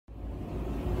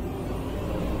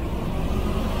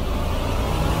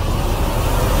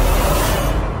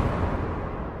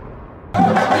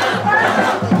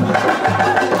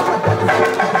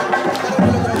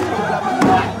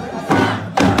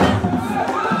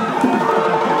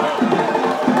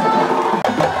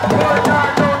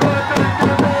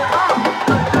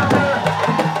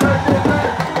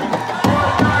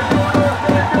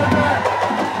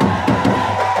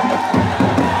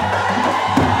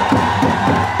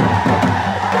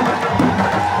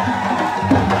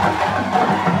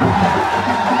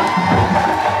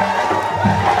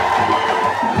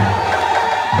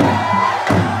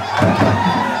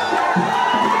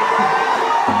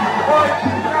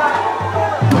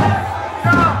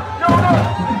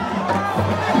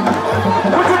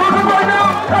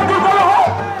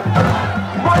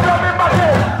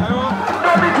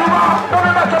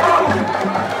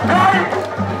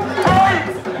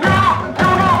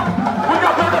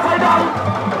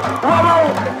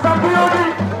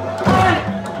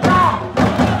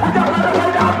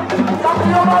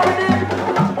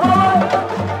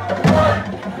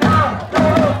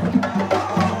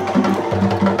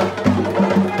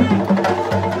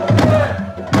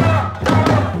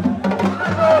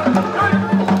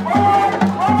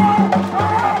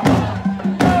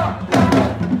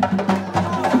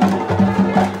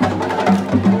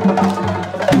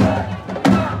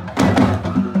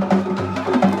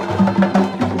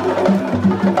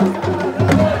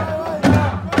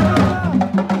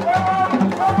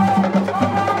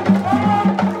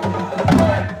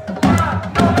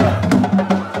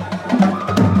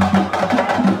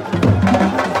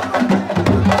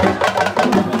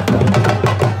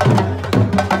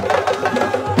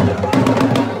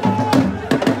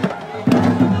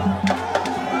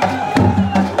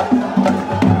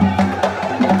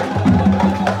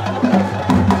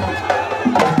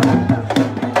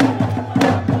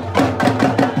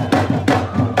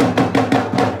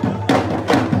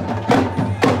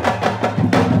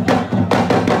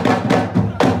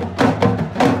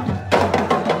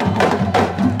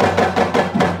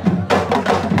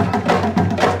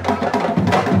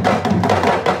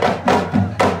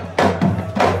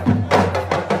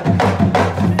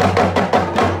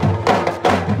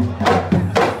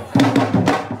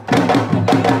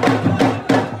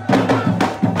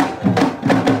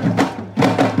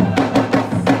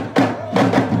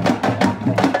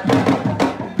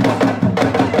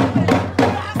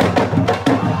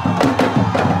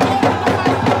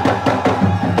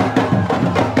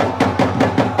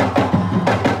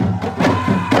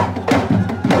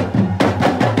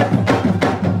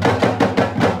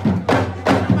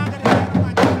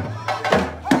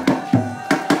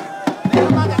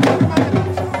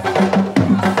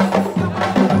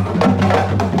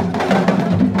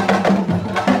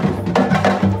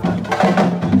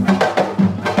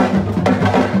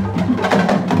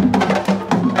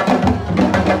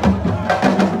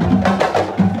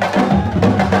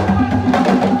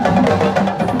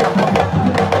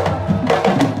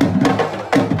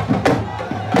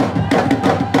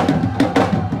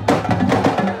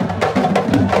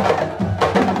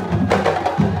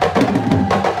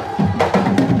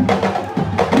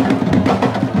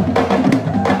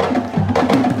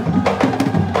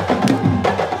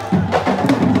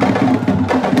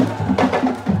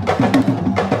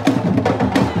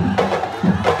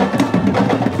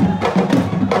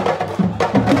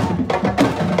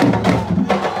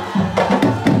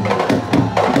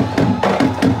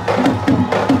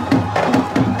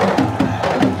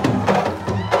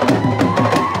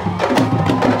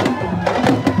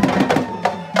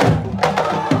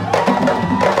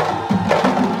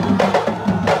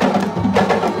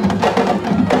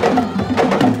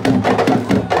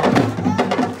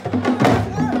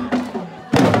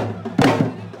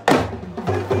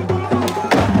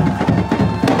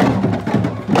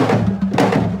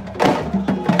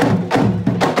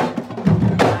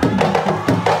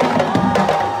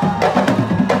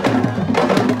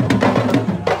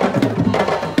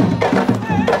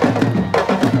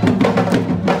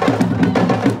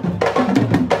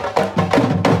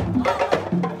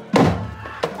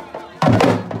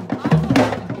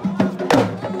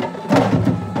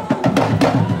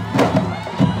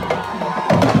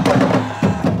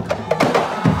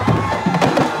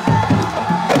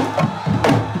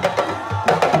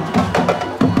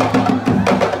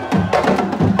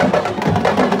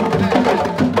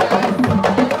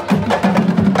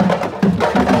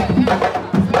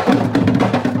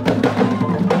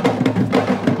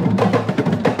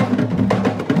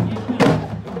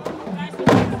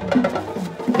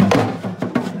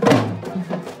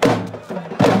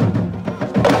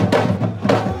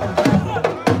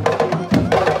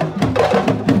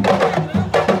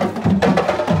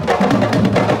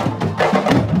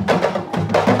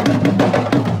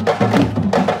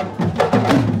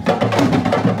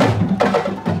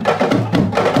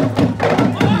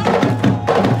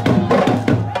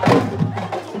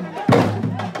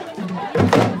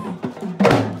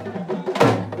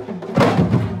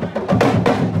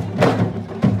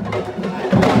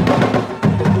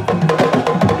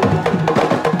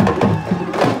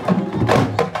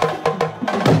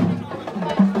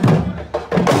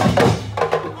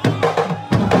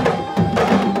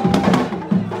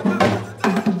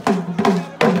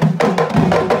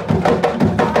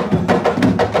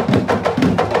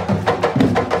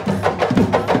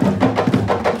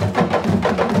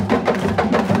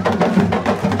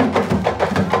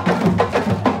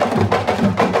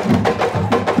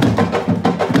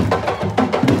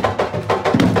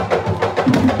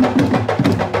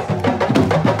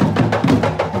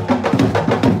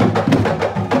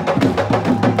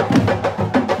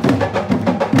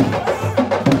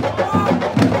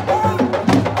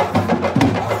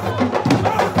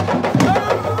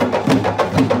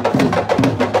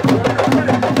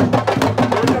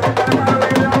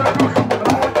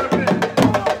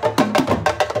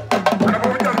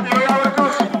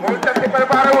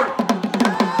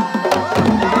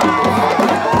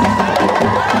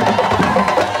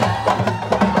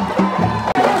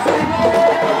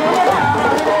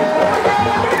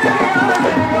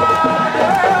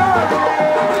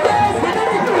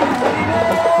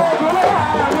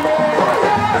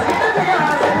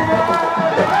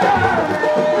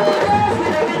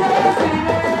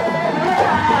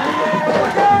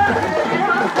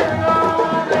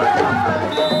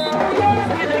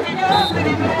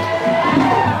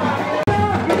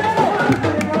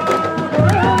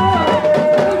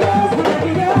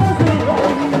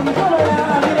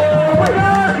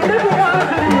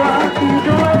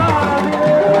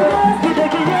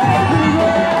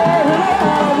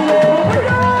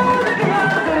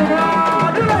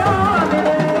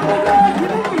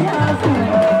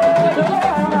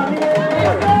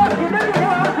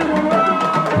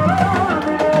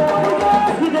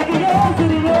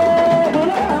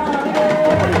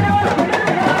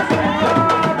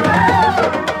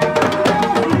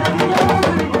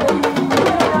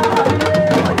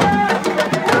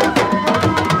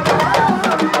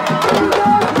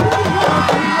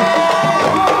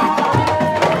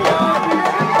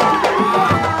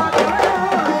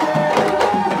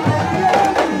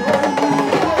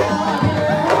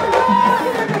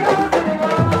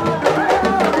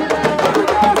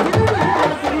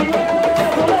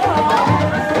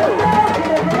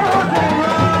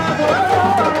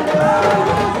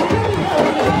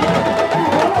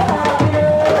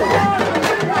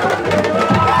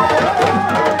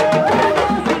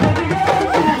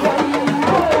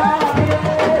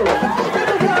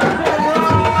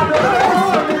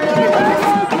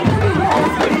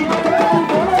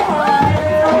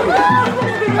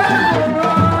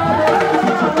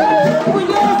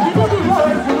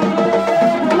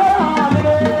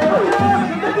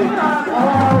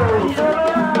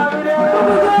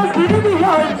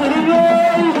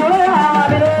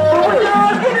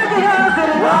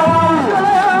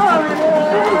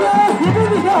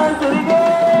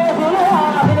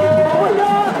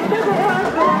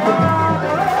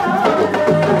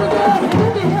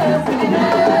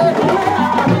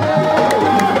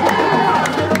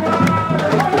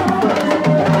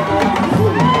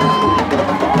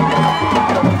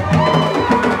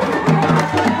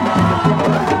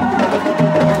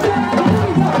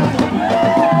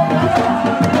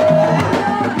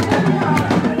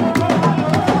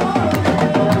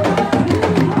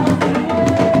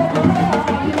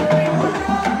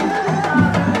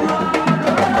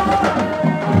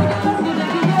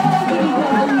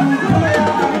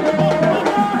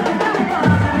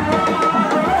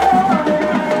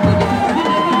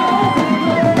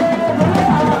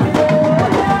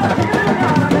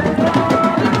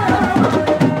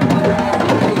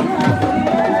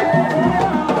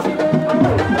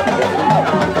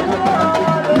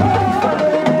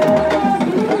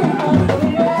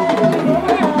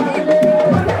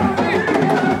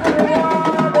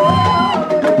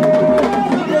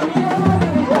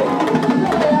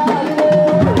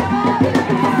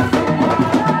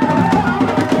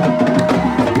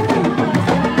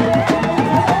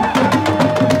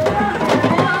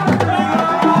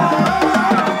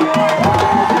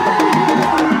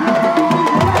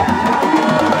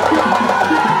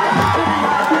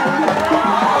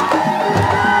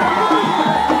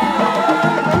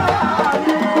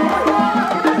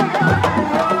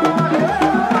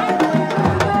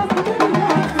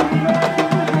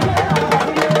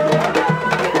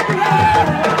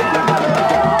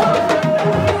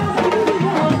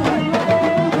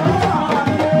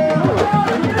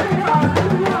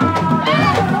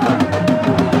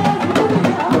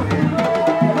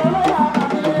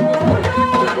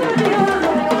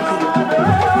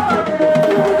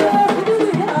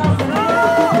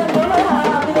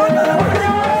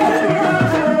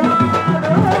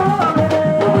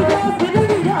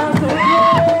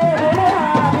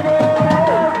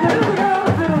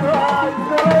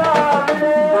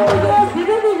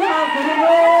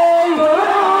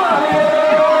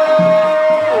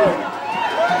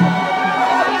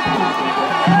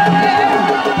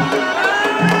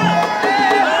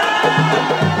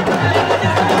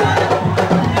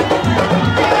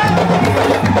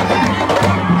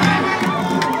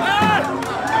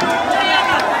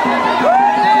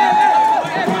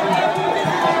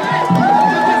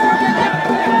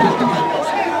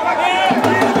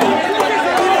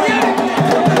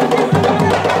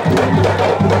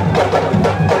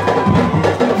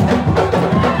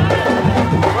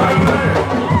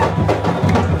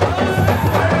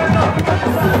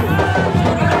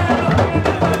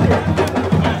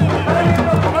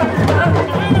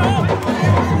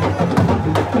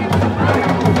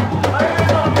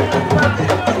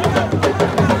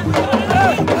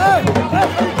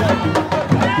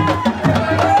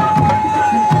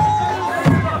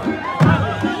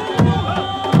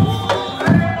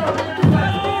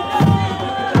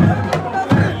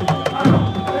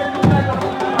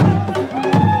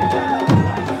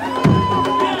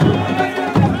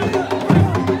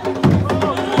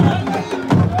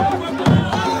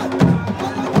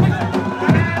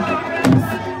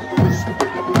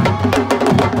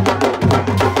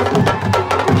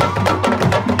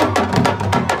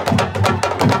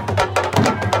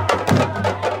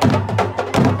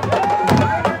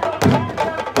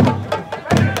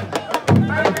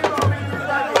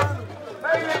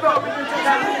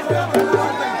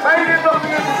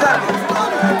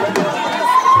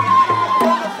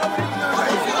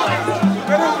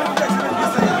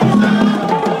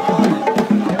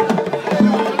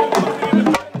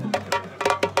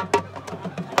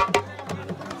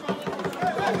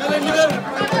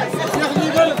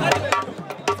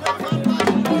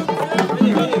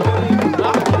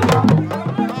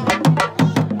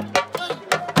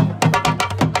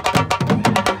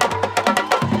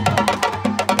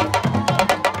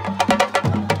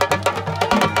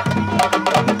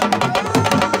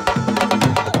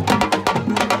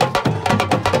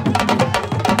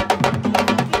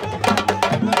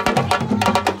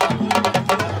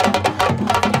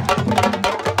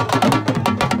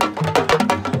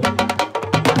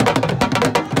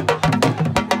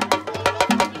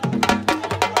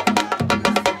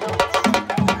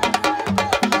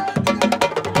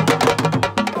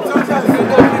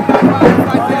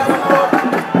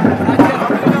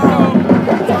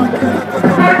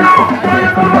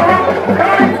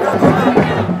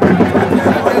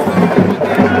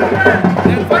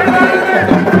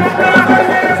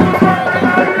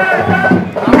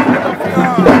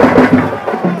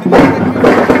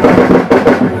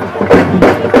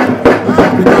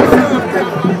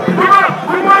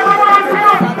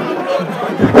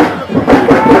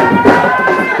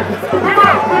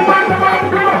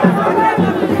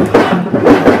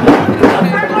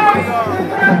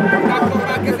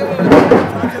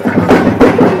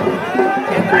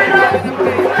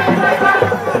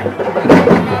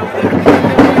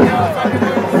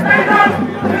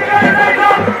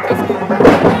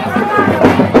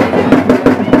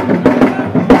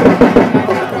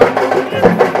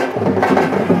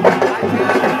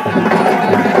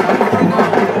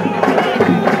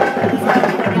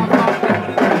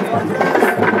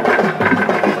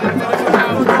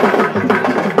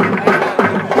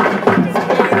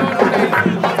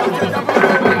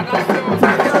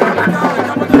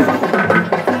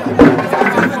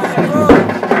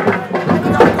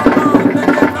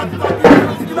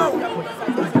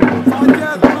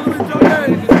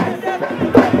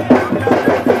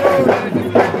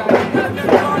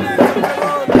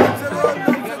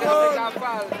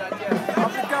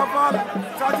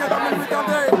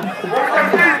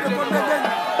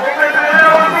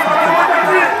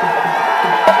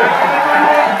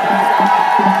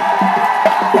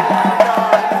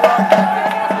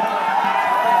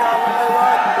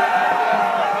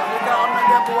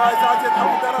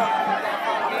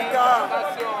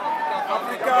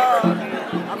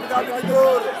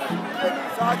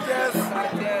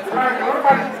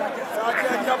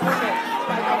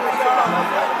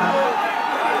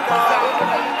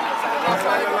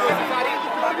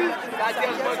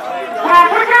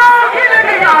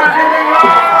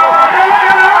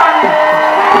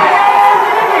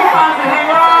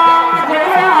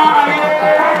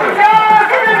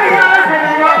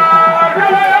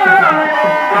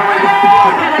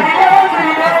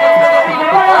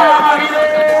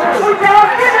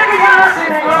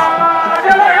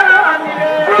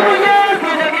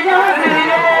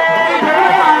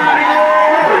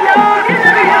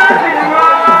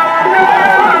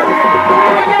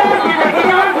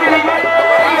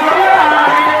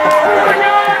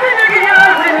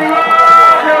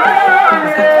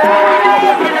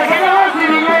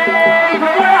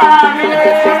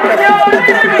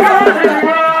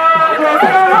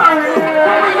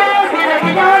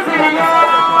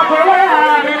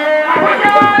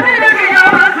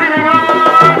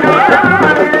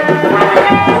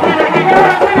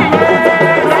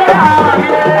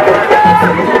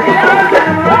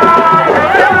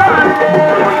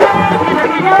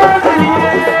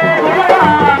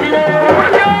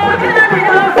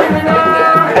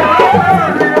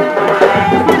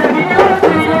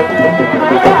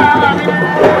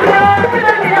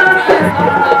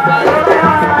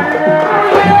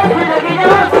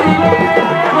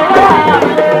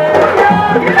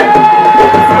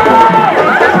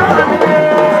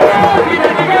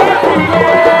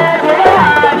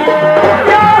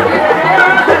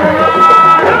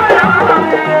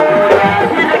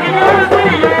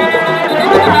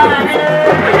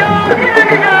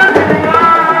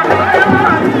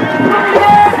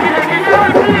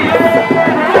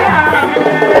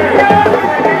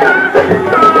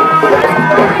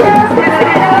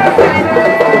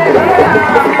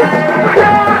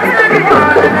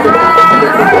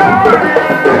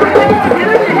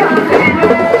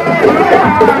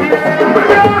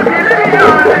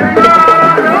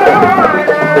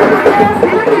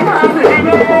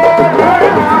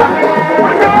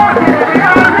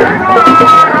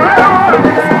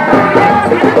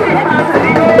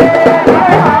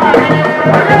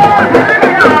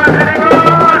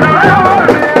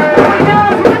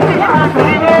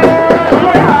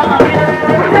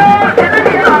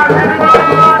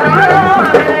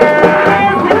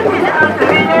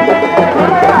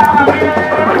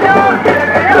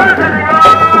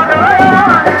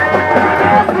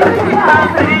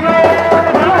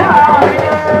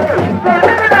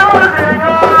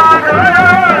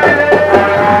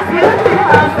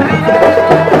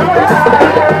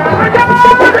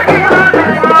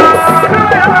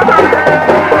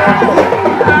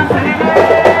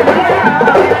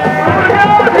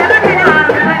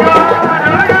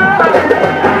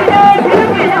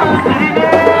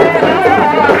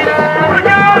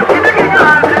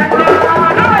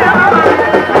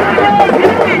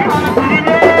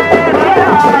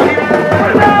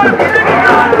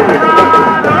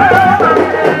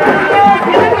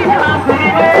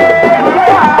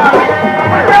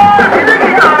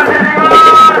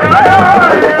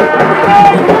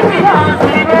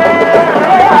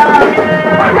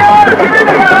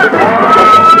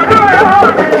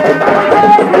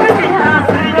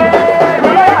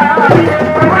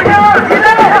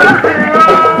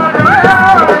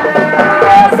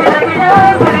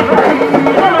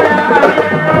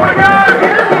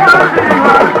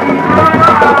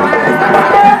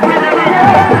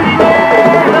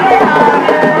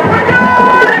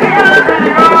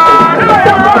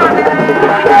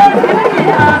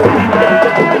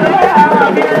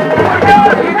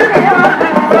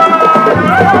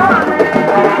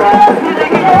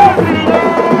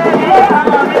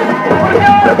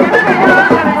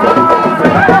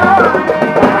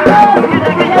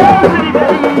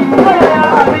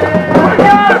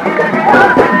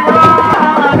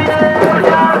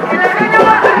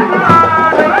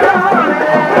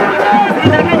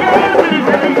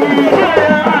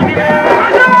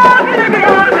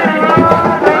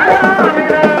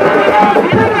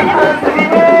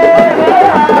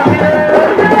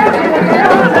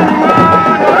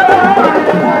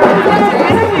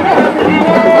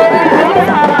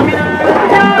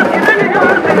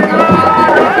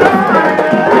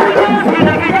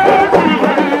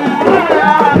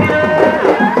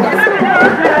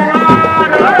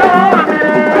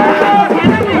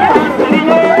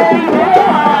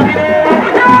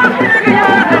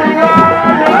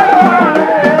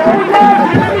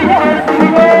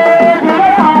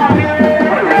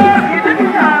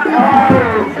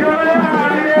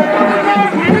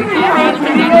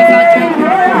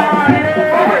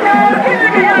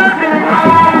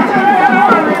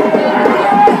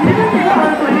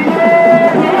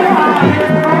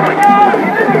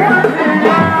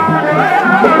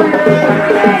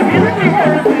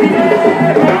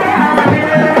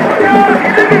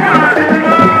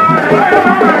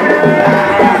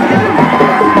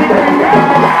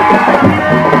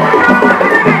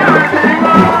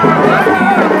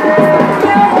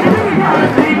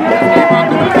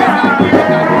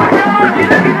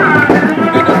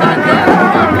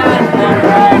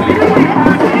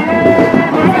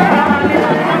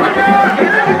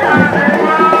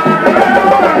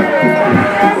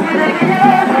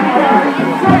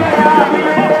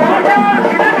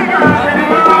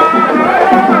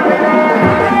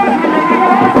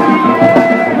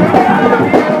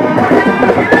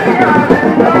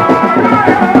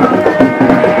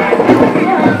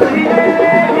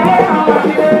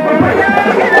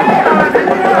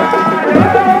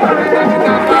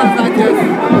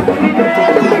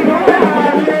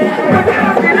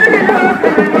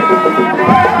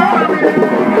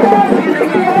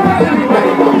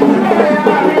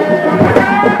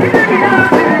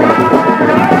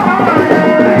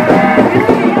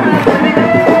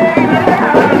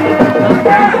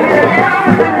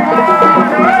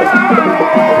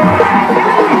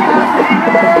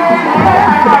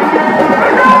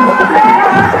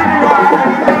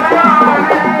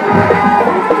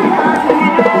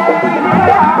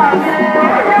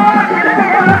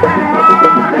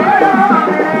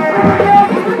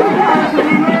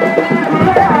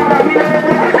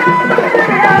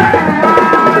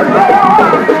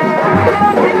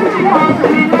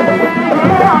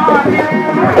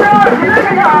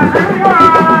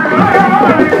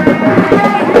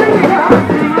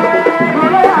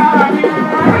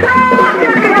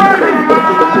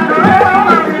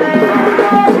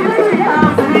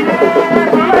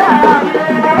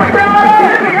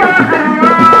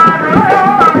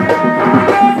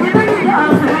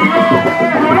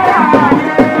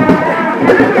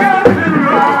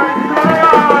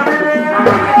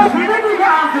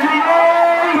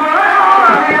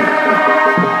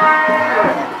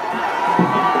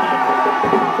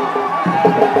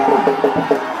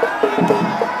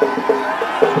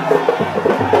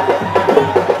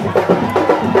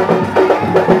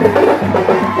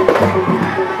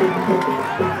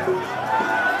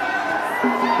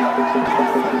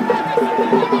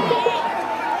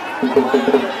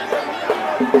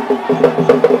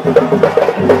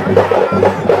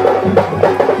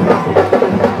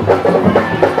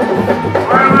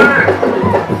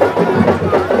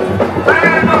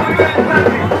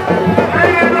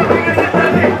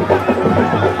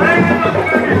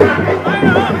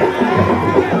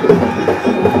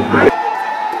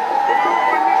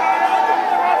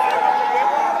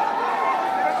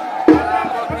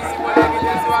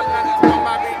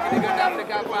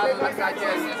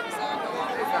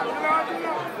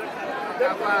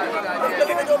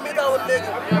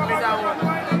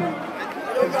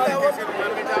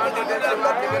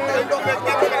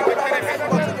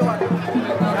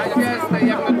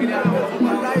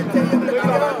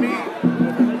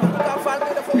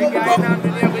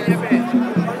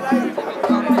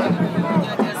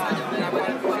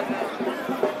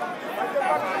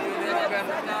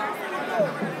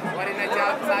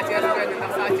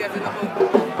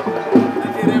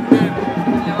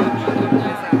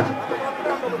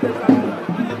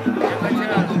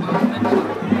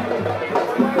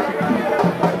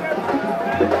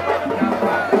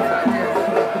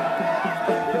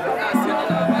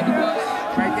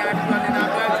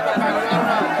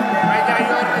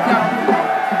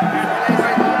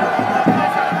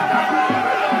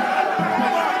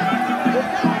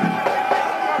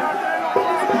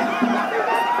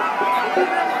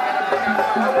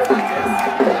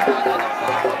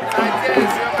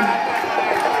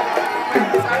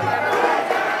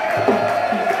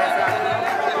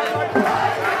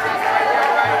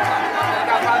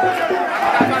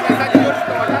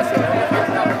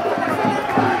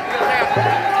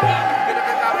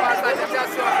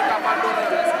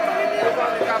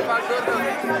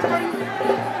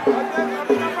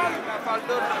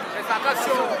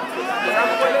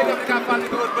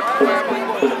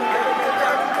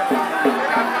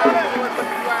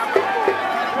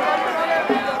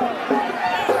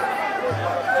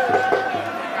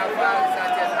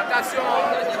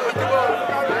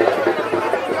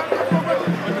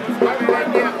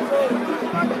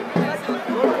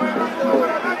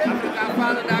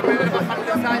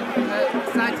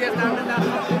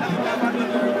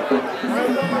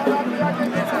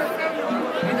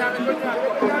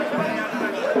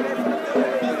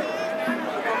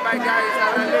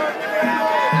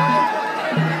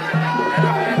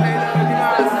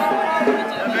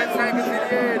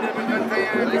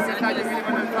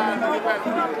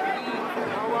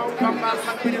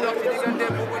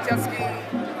Boubou Tiasky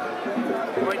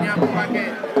Niang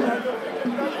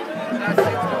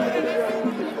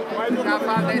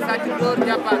Kafa day sàcc dóor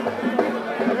jàppaat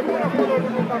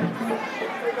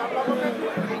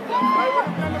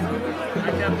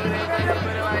aca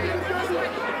bëre waaye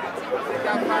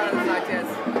Kafa Sa Thiès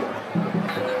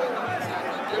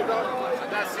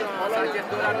attention Sa Thiès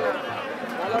dóoraat na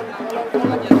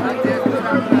Sa Thiès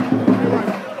dóoraat na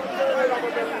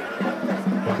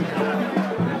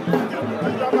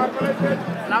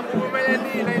lamb bu mel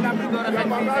nii lay lamb door a xaj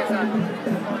fii ndeysaan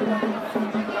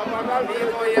lii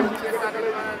moo yem ci stade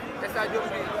bi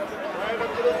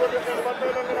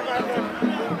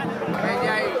may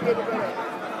jaay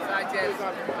Sa Thiès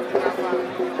Kafa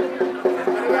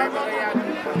bëri waay ba nga yàgg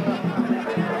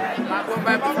maa ko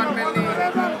mbay bu fan mel nii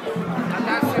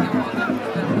attention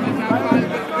Kafa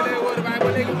bu lay wóor waaye ba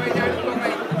léegi may jaay ko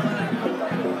may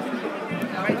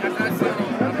attention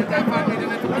Kafa bi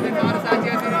dina ci côté Faaru Sa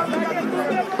Thiès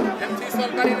dem ci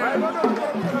sol bari na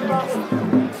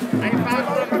ay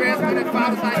Faaru doon fees ko ne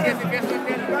Faaru Sa Thiès yi fees na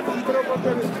kenn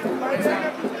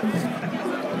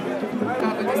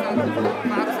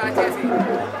Faaru Sa Thiès yi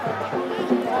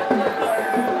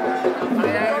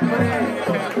xale yaa ngi bëre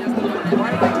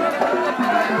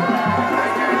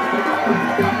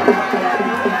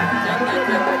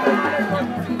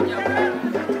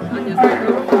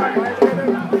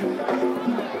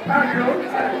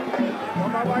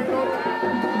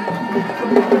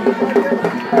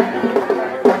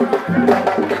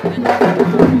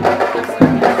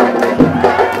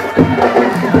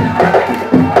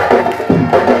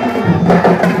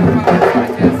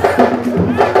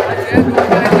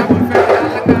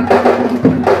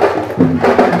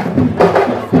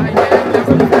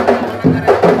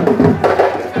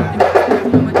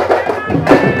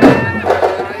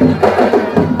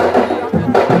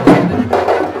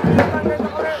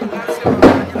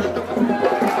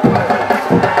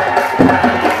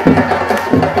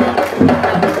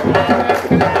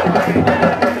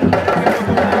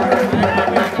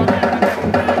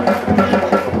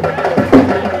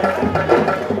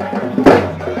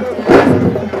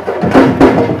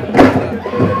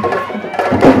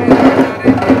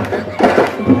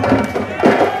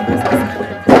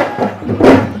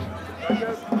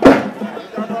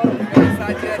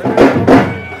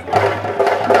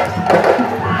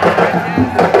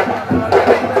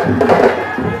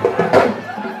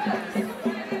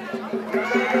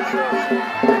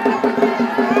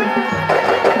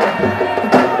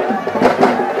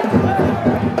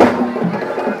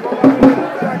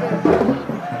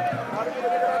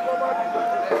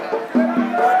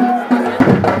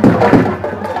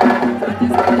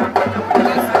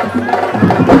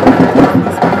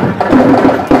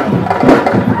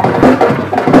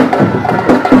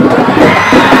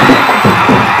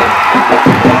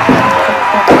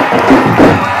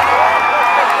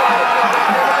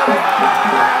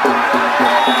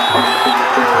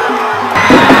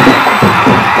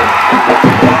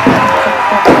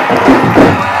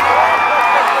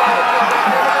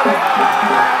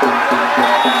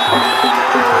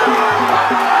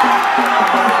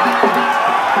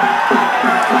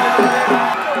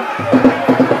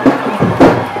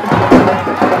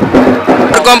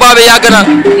combat bi yàgg na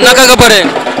naka nga bëree.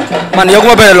 man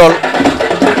yëguma bëre lool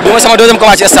bi mooy sama deuxième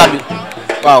combat ci stade bi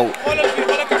waaw.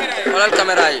 xoolal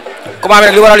caméra yi. combat bi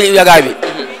nag li waral yàggaay bi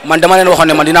man dama leen waxoon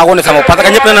ne man dinaa wane sama parce que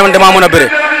ñëpp ne man damaa mën a bëre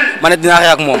man it dinaa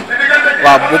xeex ak moom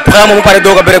waaw bu xeex moom mu pare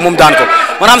doog a bëre moom daan ko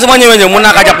man xam su ma ñëwee mën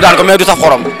naa kaa jàpp daan ko mais du saf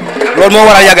xorom loolu moo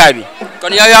waral yàggaay bi. kon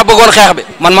yow yaa bëggoon xeex bi.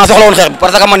 man maa soxla woon xeex bi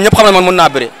parce que man ñëpp xam ne man mën naa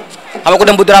bëre xam nga ku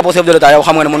dem bu drapeau chef de l'état yow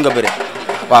xam nga ne mën nga bëre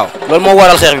waaw loolu moo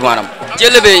waral xeex bi maanaam.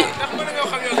 jël bi.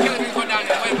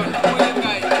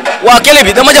 waaw kele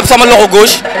bi dama jàpp sama loxo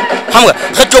gauche xam nga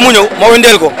xëj ko mu ñëw ma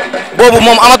wëndeel ko boobu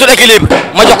moom amatul équilibre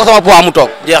ma jox ko sama poids mu toog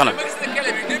jeex na.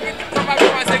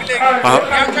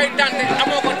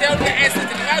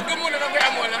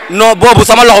 non boobu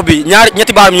sama loxo bi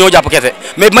ñetti baar mi ñoo jàpp kese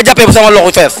mais bi ma jàppee bu sama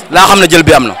loxo fees laa xam ne jël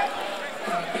bi am na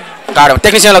carrément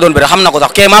technicien la doon bëre xam na ko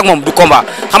sax kee maak moom du combat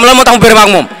xam la moo tax mu bëre maak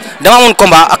moom dama amoon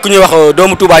combat ak ku ñuy wax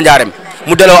doomu Touba Ndiarème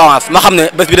mu delloo avance ma xam ne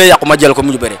bés bi day yàqu ma jël ko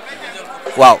mu ñu bëre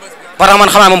waaw parce que man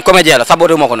xam naa moom comédien la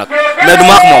saboté ma ko nag mais du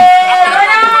maak moom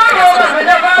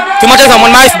fi ma teg sax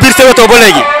man maa ngi biir Soweto ba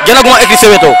léegi gën a gu ma écrit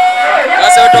Soweto.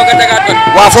 waaw Soweto nga tegaat bët.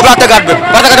 waaw foofu laa tegaat bët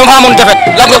parce que dama fa amoon defet.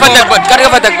 lan nga fa teg bët kan nga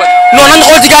fa teg bët. non nañ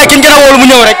xool ci gars yi ki ñu gën a wóolu mu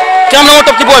ñëw rek ki am na ma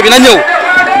topp ci booy bi na ñëw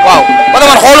waaw parce que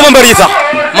man xooluma mbër yi sax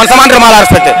man sama entraînement laa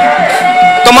respecté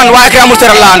te man waa écrit amul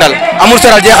seral laa àndal amul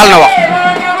seral jeexal na wax.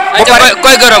 ba pare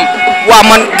koy gërëm. waaw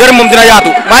man gërëm moom dina yaatu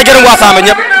maa ngi gërëm waa Sambe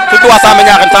ñëpp surtout waa Sambe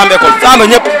ñaaxen Sambe école Sambe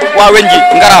ñëpp waa weñ gi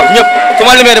ngaraaw ñëpp su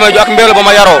ma limee damay jox ak mbéwla ba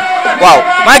ma yaroo waaw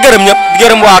maa ngi gërëm ñëpp di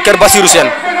gërëm waa kër Basirou Sène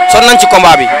son nañ ci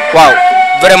combat bi waaw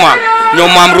vraiment ñoom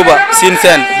Maam Rouba Sine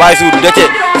Sène Baye Soudou Ndece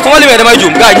su ma limee damay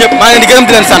juum gars ñëpp maa ngi leen di gërëm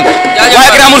di leen sant waaye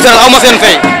écrit amul seral aw ma seen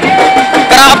fay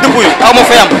grand Abdou Pouy aw ma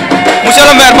fayam monsieur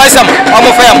le maire Baye Sam aw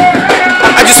ma fayam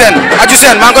ak Aju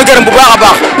Sène maa ngi koy gërëm bu baax a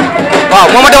baax waaw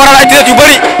moo ma defaral ay tiret yu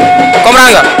bëri comprends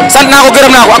nga sant naa ko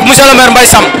gërëm naa ko ak monsieur le maire Mbaye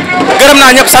Sam gërëm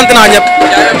naa ñëpp sant naa ñëpp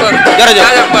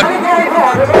jërëjëf.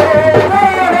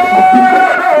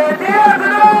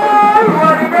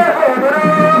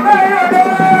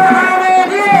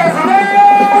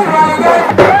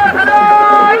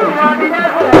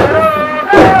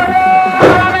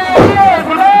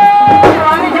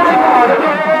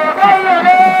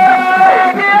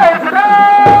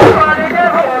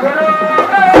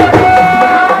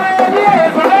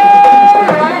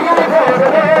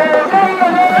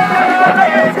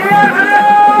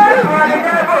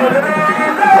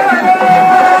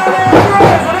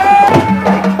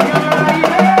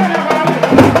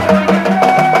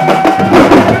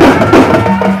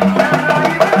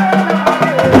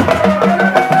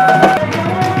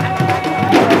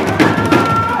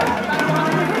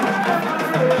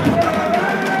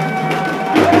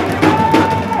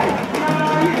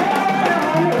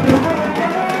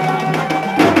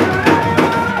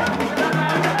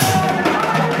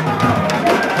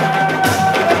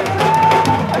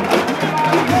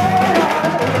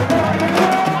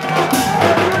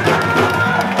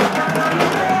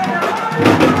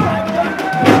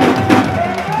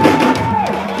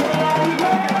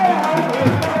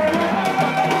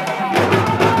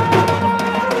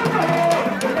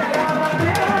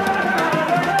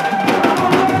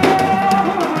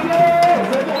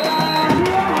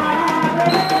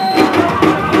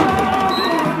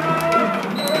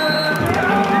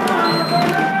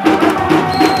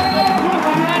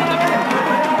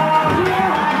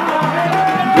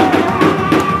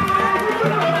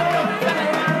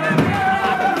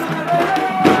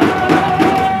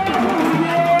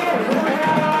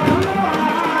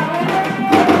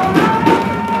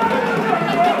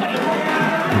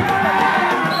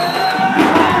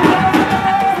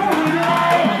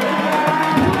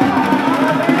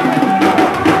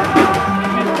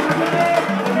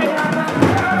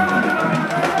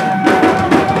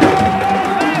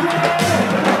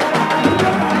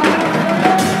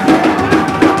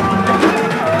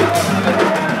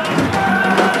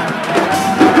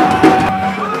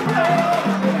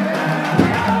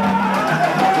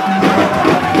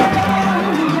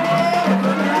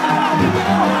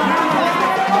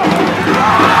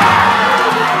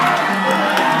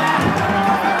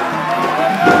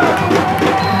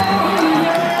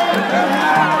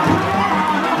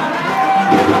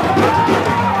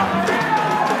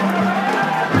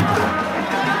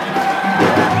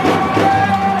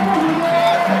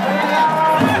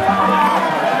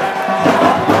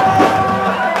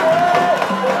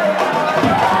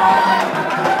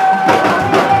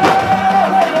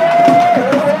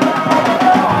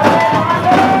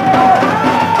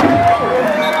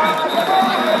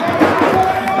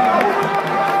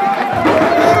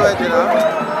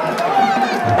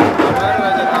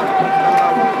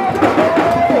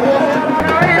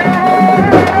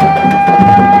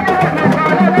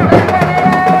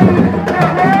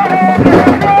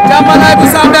 Diamalaye bu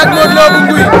Sambé ak Modou Lo bu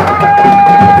Nguy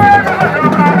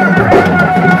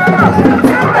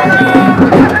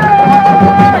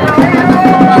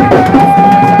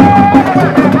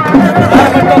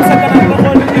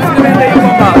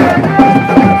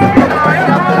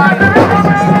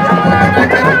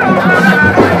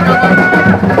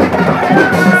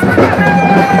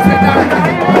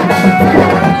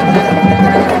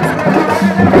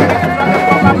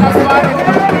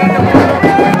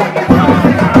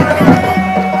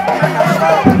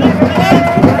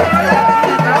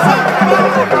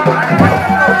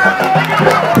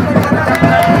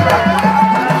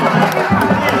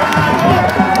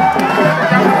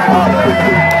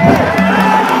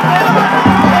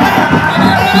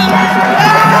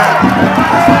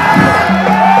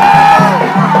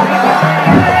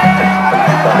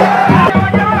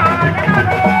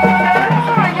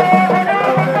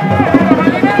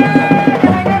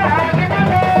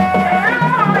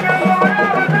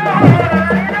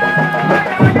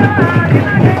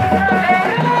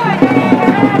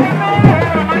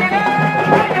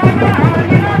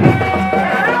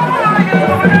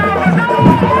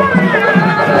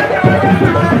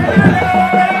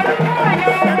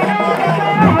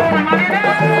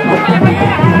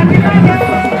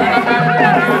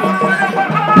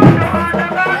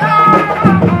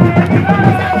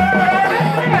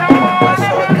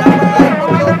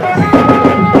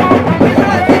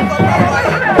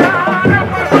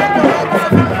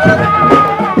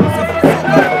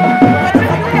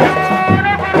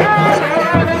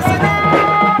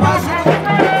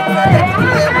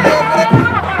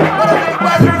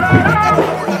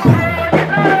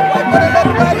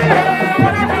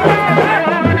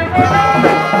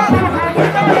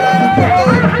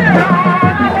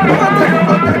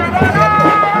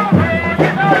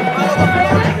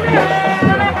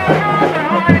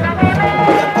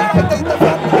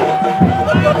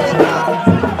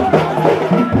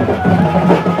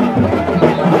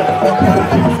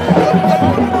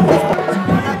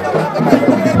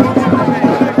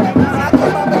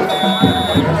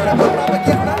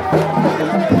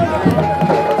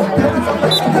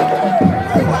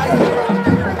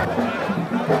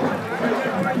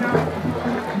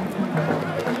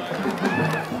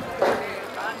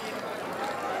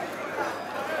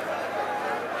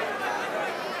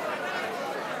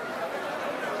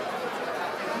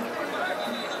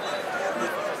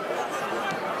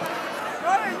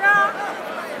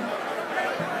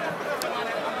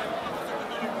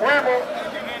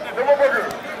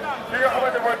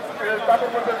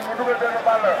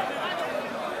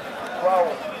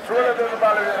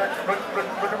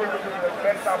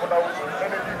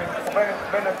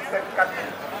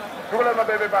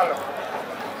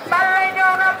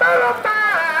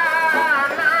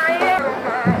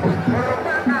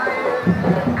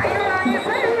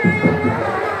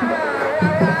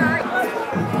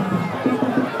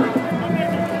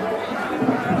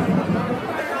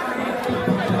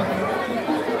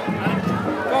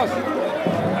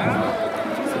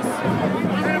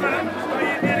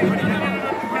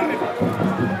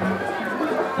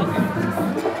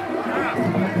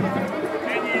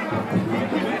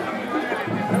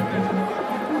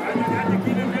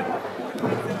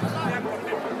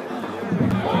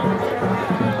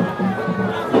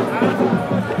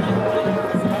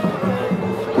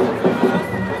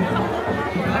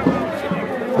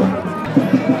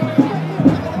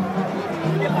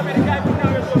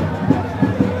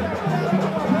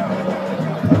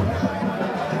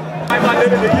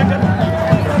Bye.